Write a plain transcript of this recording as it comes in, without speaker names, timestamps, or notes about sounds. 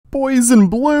Poison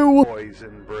blue.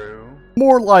 Poison brew.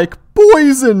 More like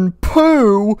poison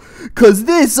poo, cause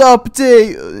this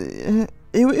update,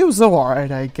 it was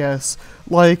alright, I guess.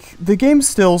 Like, the game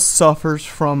still suffers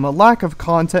from a lack of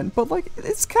content, but like,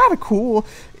 it's kinda cool.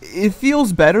 It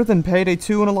feels better than Payday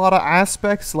 2 in a lot of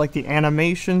aspects, like the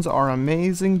animations are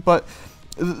amazing, but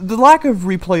the lack of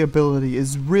replayability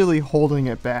is really holding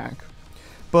it back.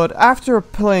 But after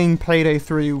playing Payday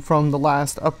 3 from the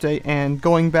last update and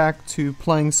going back to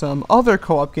playing some other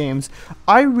co-op games,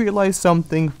 I realized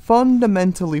something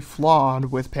fundamentally flawed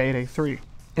with Payday 3.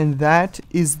 And that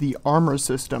is the armor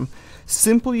system.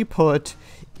 Simply put,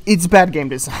 it's bad game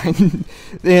design.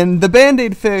 And the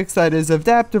band-aid fix, that is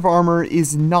adaptive armor,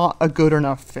 is not a good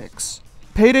enough fix.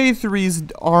 Payday 3's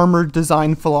armor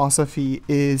design philosophy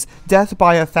is death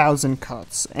by 1,000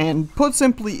 cuts, and put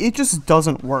simply, it just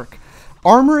doesn't work.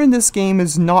 Armor in this game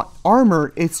is not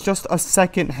armor, it's just a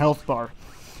second health bar.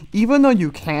 Even though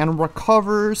you can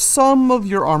recover some of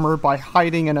your armor by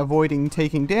hiding and avoiding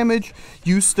taking damage,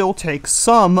 you still take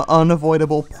some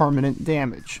unavoidable permanent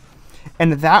damage.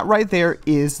 And that right there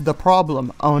is the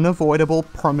problem, unavoidable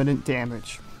permanent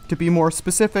damage. To be more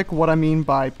specific, what I mean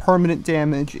by permanent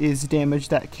damage is damage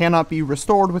that cannot be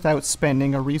restored without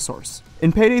spending a resource.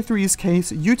 In Payday 3's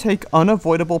case, you take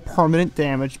unavoidable permanent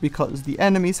damage because the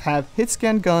enemies have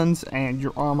hit-scan guns and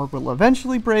your armor will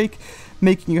eventually break,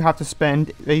 making you have to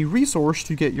spend a resource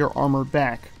to get your armor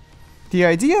back. The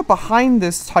idea behind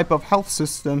this type of health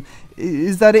system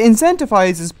is that it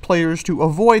incentivizes players to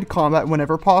avoid combat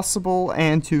whenever possible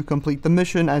and to complete the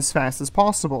mission as fast as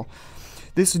possible.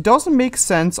 This doesn't make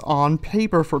sense on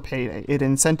paper for Payday. It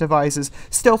incentivizes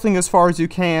stealthing as far as you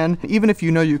can. Even if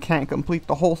you know you can't complete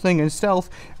the whole thing in stealth,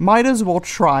 might as well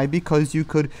try because you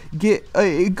could get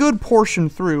a good portion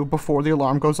through before the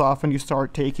alarm goes off and you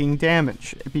start taking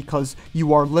damage, because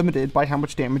you are limited by how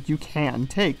much damage you can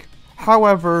take.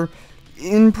 However,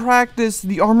 in practice,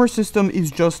 the armor system is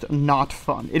just not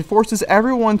fun. It forces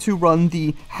everyone to run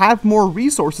the have more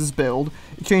resources build,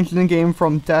 changing the game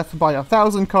from death by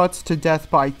 1,000 cuts to death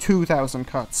by 2,000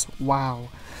 cuts. Wow.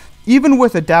 Even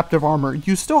with adaptive armor,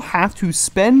 you still have to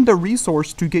spend the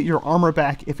resource to get your armor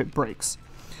back if it breaks.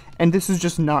 And this is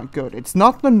just not good. It's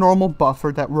not the normal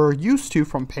buffer that we're used to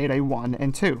from Payday 1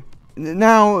 and 2.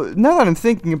 Now that I'm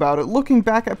thinking about it, looking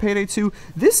back at Payday 2,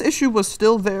 this issue was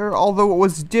still there, although it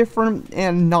was different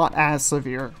and not as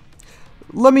severe.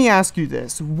 Let me ask you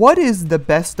this, what is the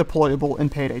best deployable in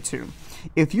Payday 2?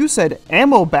 If you said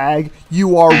ammo bag,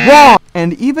 you are wrong!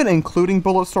 And even including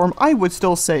Bulletstorm, I would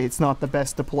still say it's not the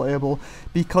best deployable,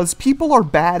 because people are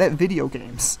bad at video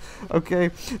games, okay?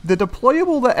 The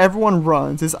deployable that everyone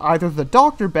runs is either the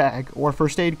doctor bag or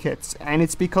first aid kits, and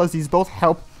it's because these both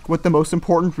help with the most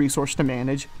important resource to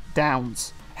manage,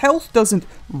 downs. Health doesn't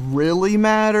really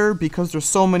matter because there's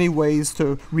so many ways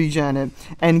to regen it,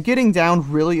 and getting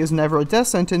down really is never a death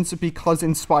sentence because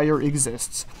Inspire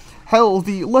exists. Hell,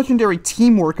 the legendary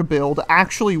teamwork build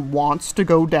actually wants to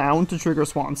go down to trigger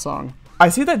Swan Song. I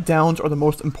say that downs are the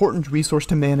most important resource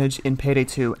to manage in Payday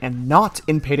 2 and not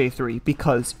in Payday 3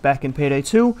 because back in Payday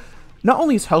 2, not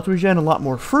only is health regen a lot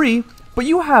more free, but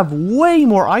you have way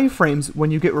more iframes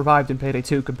when you get revived in Payday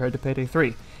 2 compared to Payday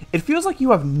 3. It feels like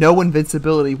you have no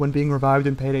invincibility when being revived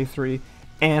in Payday 3,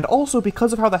 and also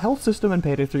because of how the health system in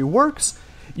Payday 3 works,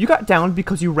 you got downed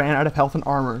because you ran out of health and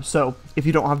armor, so if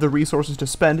you don't have the resources to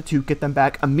spend to get them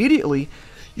back immediately,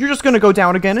 you're just going to go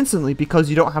down again instantly because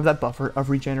you don't have that buffer of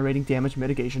regenerating damage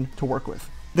mitigation to work with.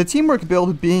 The teamwork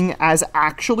build being as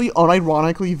actually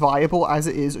unironically viable as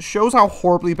it is shows how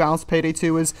horribly balanced Payday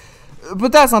 2 is,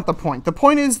 but that's not the point. The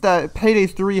point is that Payday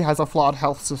 3 has a flawed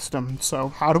health system, so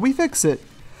how do we fix it?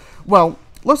 Well,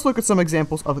 let's look at some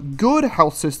examples of good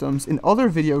health systems in other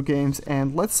video games,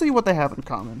 and let's see what they have in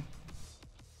common.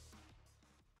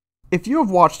 If you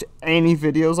have watched any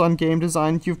videos on game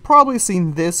design, you've probably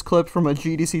seen this clip from a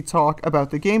GDC talk about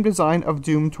the game design of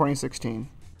Doom 2016.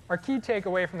 Our key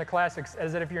takeaway from the classics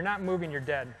is that if you're not moving, you're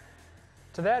dead.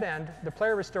 To that end, the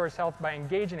player restores health by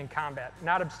engaging in combat,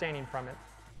 not abstaining from it.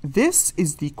 This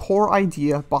is the core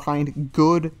idea behind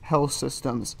good health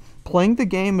systems. Playing the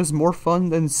game is more fun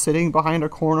than sitting behind a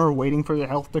corner waiting for your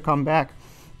health to come back.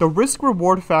 The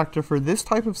risk-reward factor for this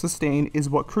type of sustain is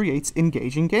what creates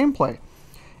engaging gameplay.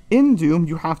 In Doom,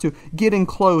 you have to get in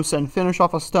close and finish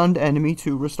off a stunned enemy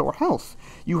to restore health.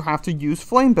 You have to use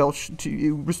Flame Belch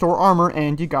to restore armor,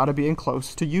 and you gotta be in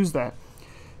close to use that.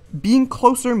 Being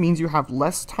closer means you have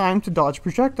less time to dodge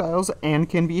projectiles and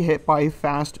can be hit by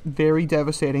fast, very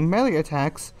devastating melee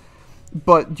attacks,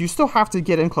 but you still have to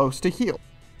get in close to heal.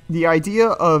 The idea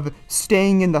of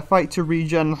staying in the fight to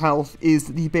regen health is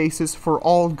the basis for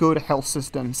all good health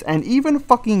systems, and even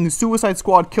fucking Suicide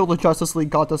Squad Kill the Justice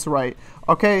League got this right,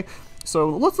 okay? So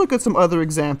let's look at some other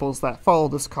examples that follow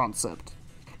this concept.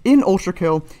 In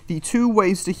Ultrakill, the two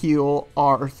ways to heal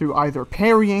are through either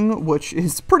parrying, which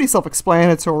is pretty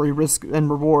self-explanatory, risk and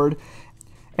reward,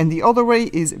 and the other way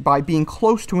is by being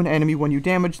close to an enemy when you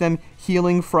damage them,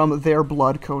 healing from their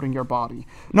blood coating your body.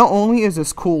 Not only is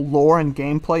this cool lore and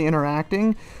gameplay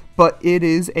interacting, but it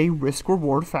is a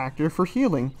risk-reward factor for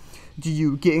healing. Do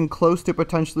you get in close to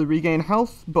potentially regain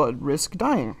health, but risk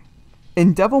dying?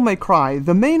 In Devil May Cry,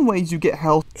 the main ways you get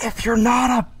health, if you're not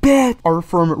a bitch, are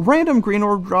from random green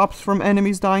orb drops from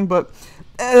enemies dying, but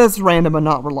it's random and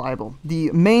not reliable.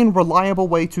 The main reliable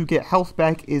way to get health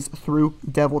back is through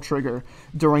Devil Trigger.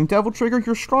 During Devil Trigger,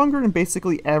 you're stronger in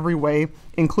basically every way,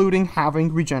 including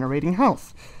having regenerating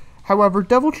health. However,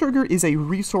 Devil Trigger is a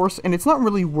resource, and it's not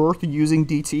really worth using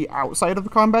DT outside of the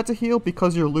combat to heal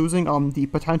because you're losing the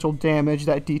potential damage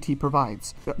that DT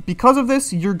provides. Because of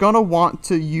this, you're gonna want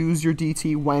to use your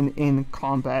DT when in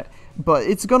combat, but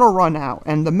it's gonna run out,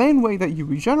 and the main way that you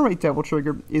regenerate Devil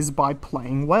Trigger is by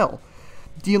playing well.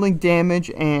 Dealing damage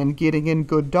and getting in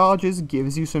good dodges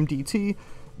gives you some DT,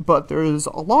 but there's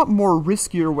a lot more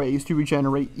riskier ways to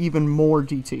regenerate even more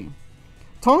DT.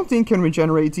 Taunting can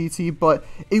regenerate DT, but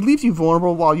it leaves you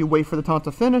vulnerable while you wait for the taunt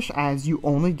to finish, as you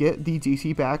only get the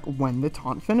DT back when the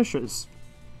taunt finishes.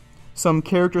 Some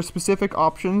character-specific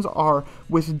options are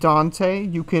with Dante,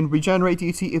 you can regenerate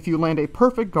DT if you land a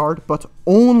perfect guard, but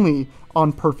only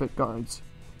on perfect guards.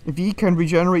 V can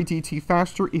regenerate DT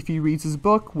faster if he reads his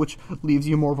book, which leaves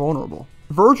you more vulnerable.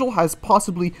 Virgil has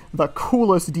possibly the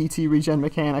coolest DT regen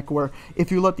mechanic, where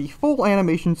if you let the full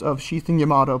animations of Sheathing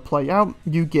Yamato play out,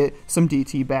 you get some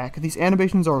DT back. These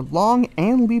animations are long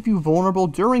and leave you vulnerable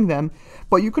during them,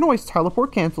 but you can always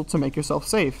teleport cancel to make yourself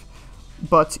safe.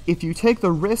 But if you take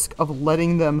the risk of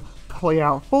letting them play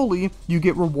out fully, you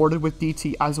get rewarded with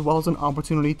DT as well as an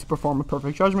opportunity to perform a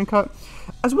perfect judgment cut,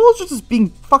 as well as just being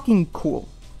fucking cool.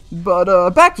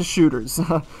 But back to shooters.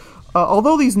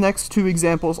 Although these next two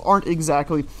examples aren't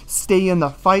exactly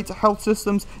stay-in-the-fight health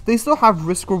systems, they still have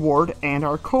risk-reward and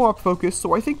are co-op focused,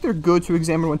 so I think they're good to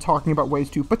examine when talking about ways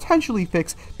to potentially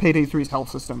fix Payday 3's health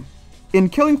system. In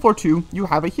Killing Floor 2, you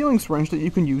have a healing syringe that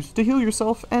you can use to heal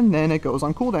yourself, and then it goes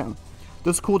on cooldown.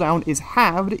 This cooldown is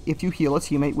halved if you heal a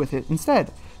teammate with it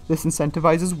instead. This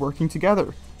incentivizes working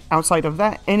together. Outside of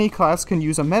that, any class can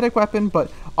use a medic weapon, but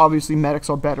obviously medics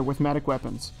are better with medic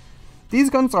weapons. These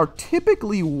guns are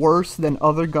typically worse than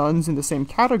other guns in the same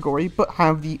category, but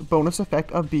have the bonus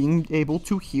effect of being able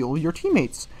to heal your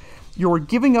teammates. You're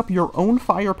giving up your own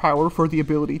firepower for the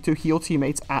ability to heal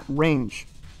teammates at range.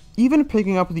 Even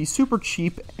picking up the super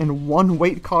cheap and one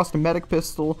weight cost medic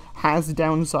pistol has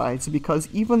downsides, because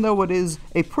even though it is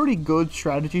a pretty good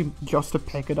strategy just to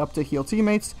pick it up to heal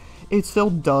teammates, it still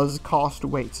does cost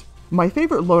weight. My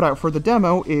favorite loadout for the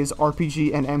demo is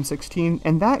RPG and M16,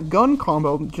 and that gun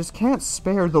combo just can't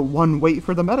spare the one weight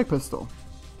for the medic pistol.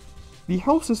 The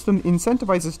health system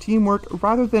incentivizes teamwork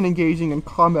rather than engaging in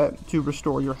combat to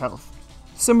restore your health.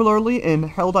 Similarly, in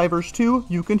Helldivers 2,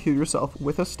 you can heal yourself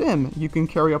with a stim. You can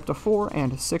carry up to 4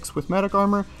 and 6 with medic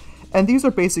armor, and these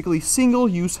are basically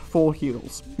single-use full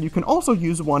heals. You can also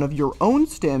use one of your own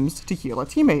stims to heal a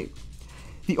teammate.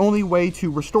 The only way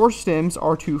to restore stims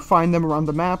are to find them around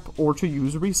the map or to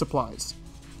use resupplies.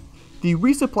 The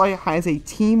resupply has a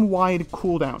team-wide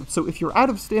cooldown, so if you're out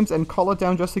of stims and call it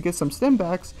down just to get some stim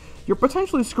backs, you're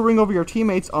potentially screwing over your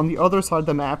teammates on the other side of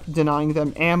the map, denying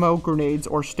them ammo, grenades,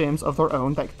 or stims of their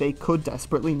own that they could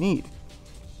desperately need.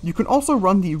 You can also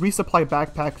run the resupply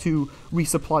backpack to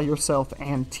resupply yourself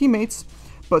and teammates,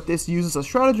 but this uses a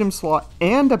stratagem slot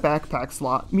and a backpack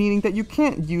slot, meaning that you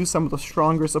can't use some of the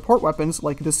stronger support weapons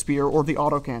like the spear or the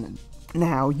autocannon.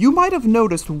 Now, you might have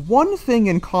noticed one thing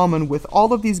in common with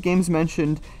all of these games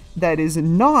mentioned that is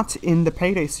not in the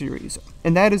Payday series,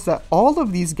 and that is that all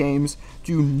of these games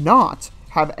do not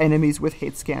have enemies with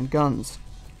hit-scan guns.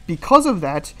 Because of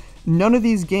that, none of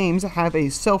these games have a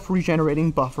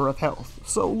self-regenerating buffer of health,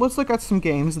 so let's look at some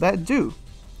games that do.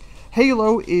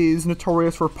 Halo is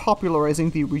notorious for popularizing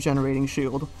the regenerating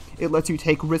shield. It lets you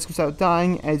take risks without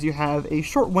dying, as you have a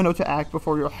short window to act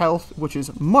before your health, which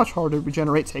is much harder to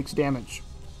regenerate, takes damage.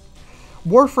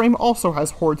 Warframe also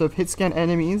has hordes of hit-scan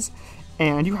enemies,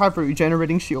 and you have a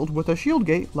regenerating shield with a shield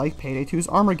gate like Payday 2's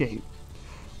Armor Gate.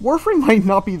 Warframe might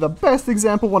not be the best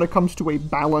example when it comes to a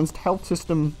balanced health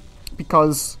system,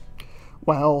 because,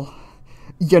 well,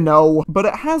 you know, but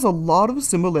it has a lot of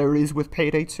similarities with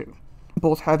Payday 2.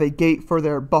 Both have a gate for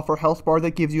their buffer health bar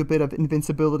that gives you a bit of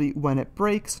invincibility when it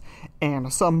breaks,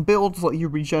 and some builds let you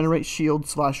regenerate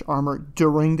shield/armor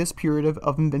during this period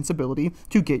of invincibility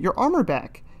to get your armor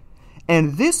back.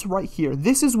 And this right here,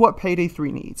 this is what Payday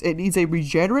 3 needs. It needs a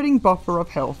regenerating buffer of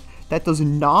health that does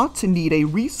not need a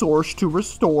resource to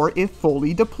restore if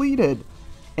fully depleted.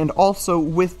 And also,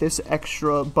 with this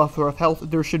extra buffer of health,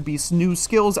 there should be new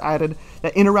skills added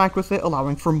that interact with it,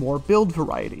 allowing for more build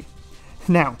variety.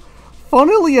 Now,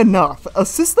 funnily enough, a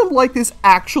system like this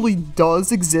actually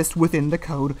does exist within the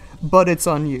code, but it's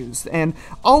unused, and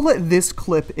I'll let this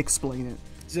clip explain it.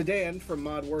 Zidane from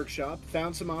Mod Workshop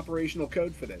found some operational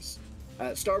code for this.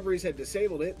 Starbreeze had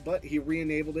disabled it, but he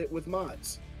re-enabled it with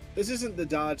mods. This isn't the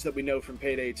dodge that we know from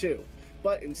Payday 2,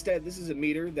 but instead this is a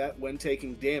meter that when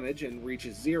taking damage and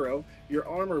reaches 0, your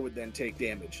armor would then take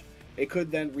damage. It could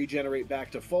then regenerate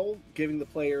back to full, giving the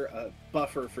player a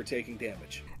buffer for taking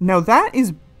damage. Now that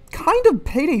is kind of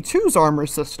Payday 2's armor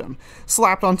system,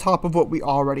 slapped on top of what we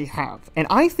already have, and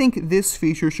I think this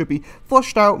feature should be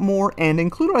fleshed out more and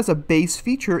included as a base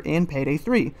feature in Payday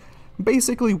 3.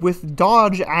 Basically, with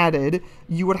dodge added,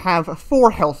 you would have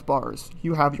 4 health bars.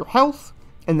 You have your health,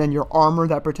 and then your armor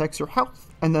that protects your health,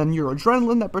 and then your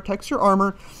adrenaline that protects your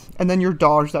armor, and then your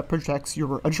dodge that protects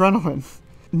your adrenaline.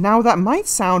 Now that might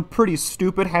sound pretty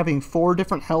stupid having 4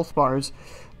 different health bars,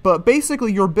 but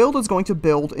basically your build is going to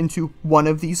build into one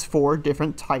of these 4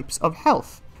 different types of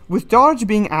health. With dodge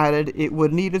being added, it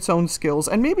would need its own skills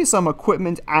and maybe some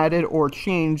equipment added or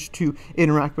changed to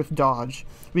interact with dodge.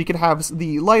 We could have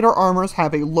the lighter armors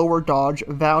have a lower dodge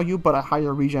value but a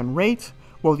higher regen rate,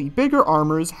 while the bigger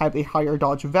armors have a higher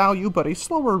dodge value but a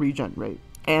slower regen rate.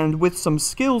 And with some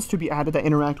skills to be added that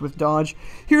interact with dodge,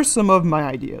 here's some of my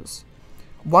ideas.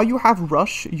 While you have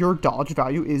rush, your dodge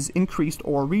value is increased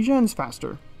or regens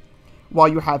faster. While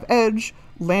you have edge,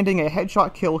 landing a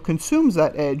headshot kill consumes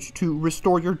that edge to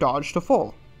restore your dodge to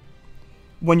full.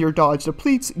 When your dodge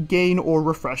depletes, gain or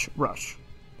refresh rush.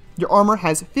 Your armor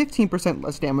has 15%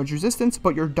 less damage resistance,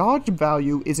 but your dodge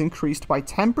value is increased by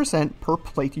 10% per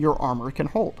plate your armor can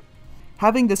hold.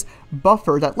 Having this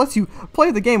buffer that lets you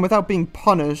play the game without being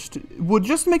punished would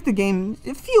just make the game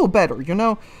feel better, you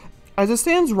know? As it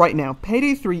stands right now,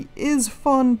 Payday 3 is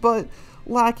fun, but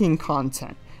lacking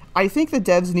content. I think the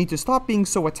devs need to stop being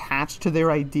so attached to their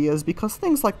ideas because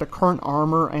things like the current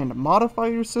armor and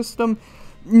modifier system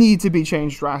need to be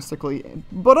changed drastically.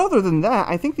 But other than that,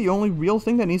 I think the only real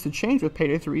thing that needs to change with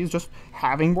Payday 3 is just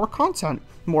having more content.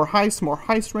 More heist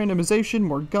randomization,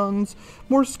 more guns,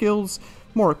 more skills,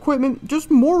 more equipment, just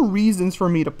more reasons for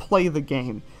me to play the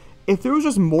game. If there was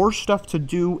just more stuff to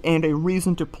do and a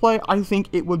reason to play, I think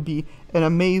it would be an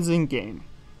amazing game.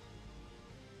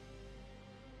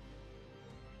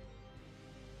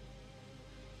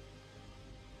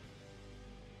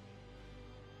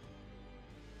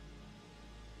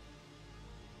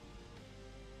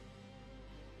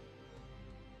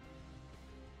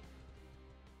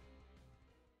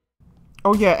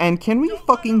 Oh yeah, and can we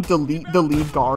fucking delete the lead guard?